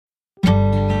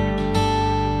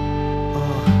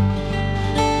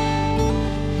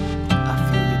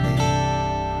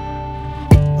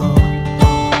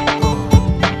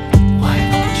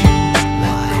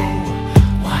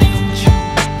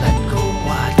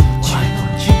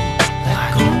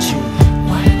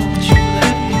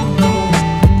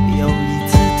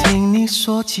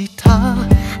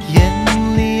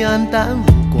淡无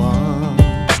光。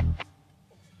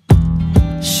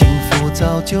幸福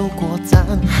早就过站，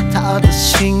他的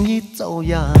心已走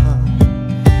样。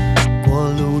过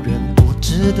路人不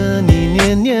值得你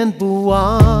念念不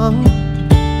忘。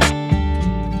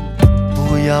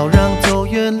不要让走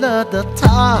远了的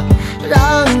他，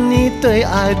让你对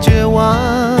爱绝望。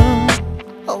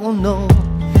Oh no，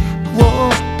 我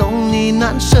懂你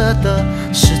难舍的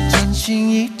是真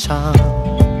心一场。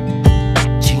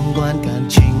尽管感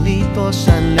情里多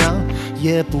善良，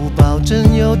也不保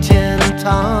证有天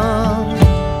堂。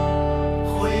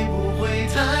会不会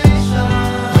太伤？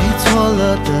会错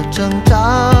了的挣扎，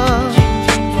紧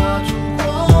紧抓住过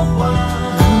往，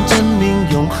能证明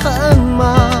永恒吗？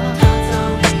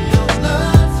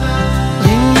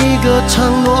一个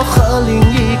承诺和另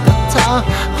一个他，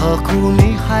何苦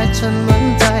你还沉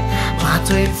沦在麻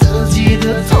醉自己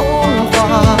的童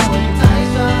话？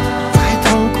在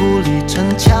痛苦里逞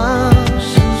强，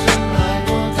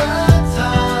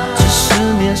只是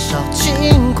年少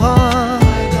轻狂，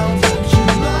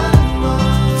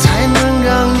才能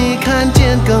让你看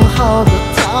见更好的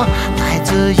他。带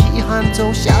着遗憾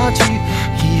走下去，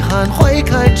遗憾会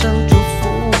开成祝福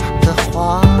的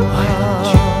花。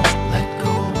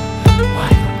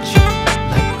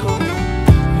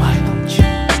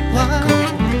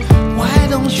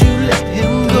Don't you let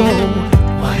him go? Why don't you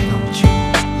let go? Why don't you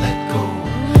let go?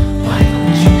 Why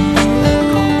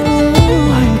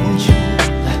don't you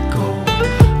let go?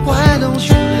 Why don't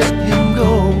you let him go?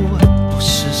 不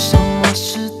是什么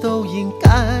事都应该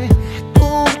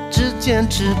固执坚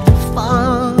持不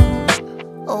放。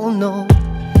Oh no，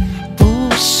 不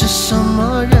是什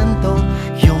么人都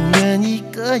永远一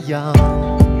个样。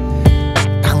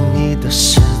当你的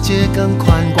世界更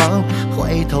宽广，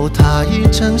回头它已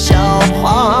成笑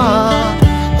话。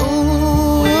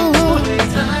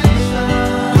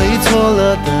会错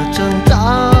了的挣扎，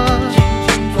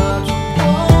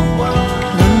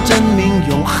能证明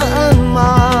永恒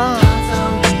吗？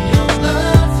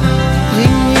另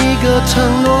一个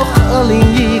承诺和另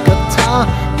一个他，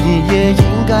你也应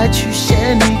该去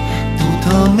写你独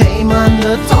特美满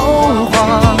的童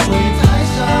话。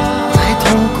在痛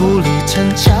苦里逞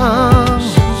强，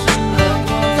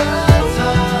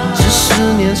只是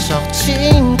年少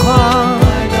轻狂，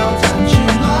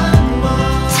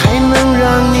才能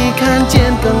让你看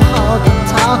见更好的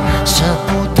他。舍不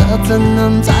得怎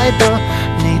能再得？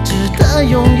你值得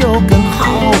拥有更好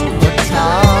的他。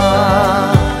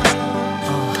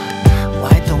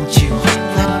Why don't you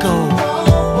let go?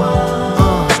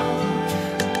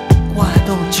 Why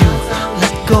don't you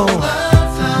let go?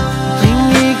 另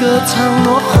一个承诺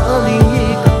和另一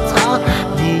个他，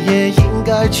你也应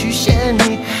该去写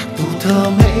你独特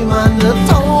美满的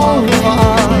童话。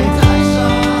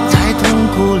在痛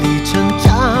苦里逞强，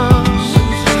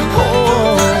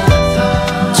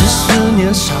只是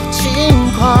年少轻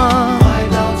狂，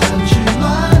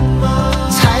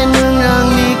才能让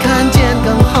你看见更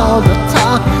好的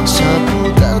他。舍不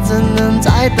得怎能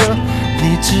再得？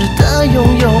你值得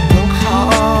拥有更好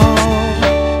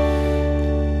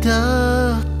的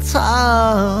他。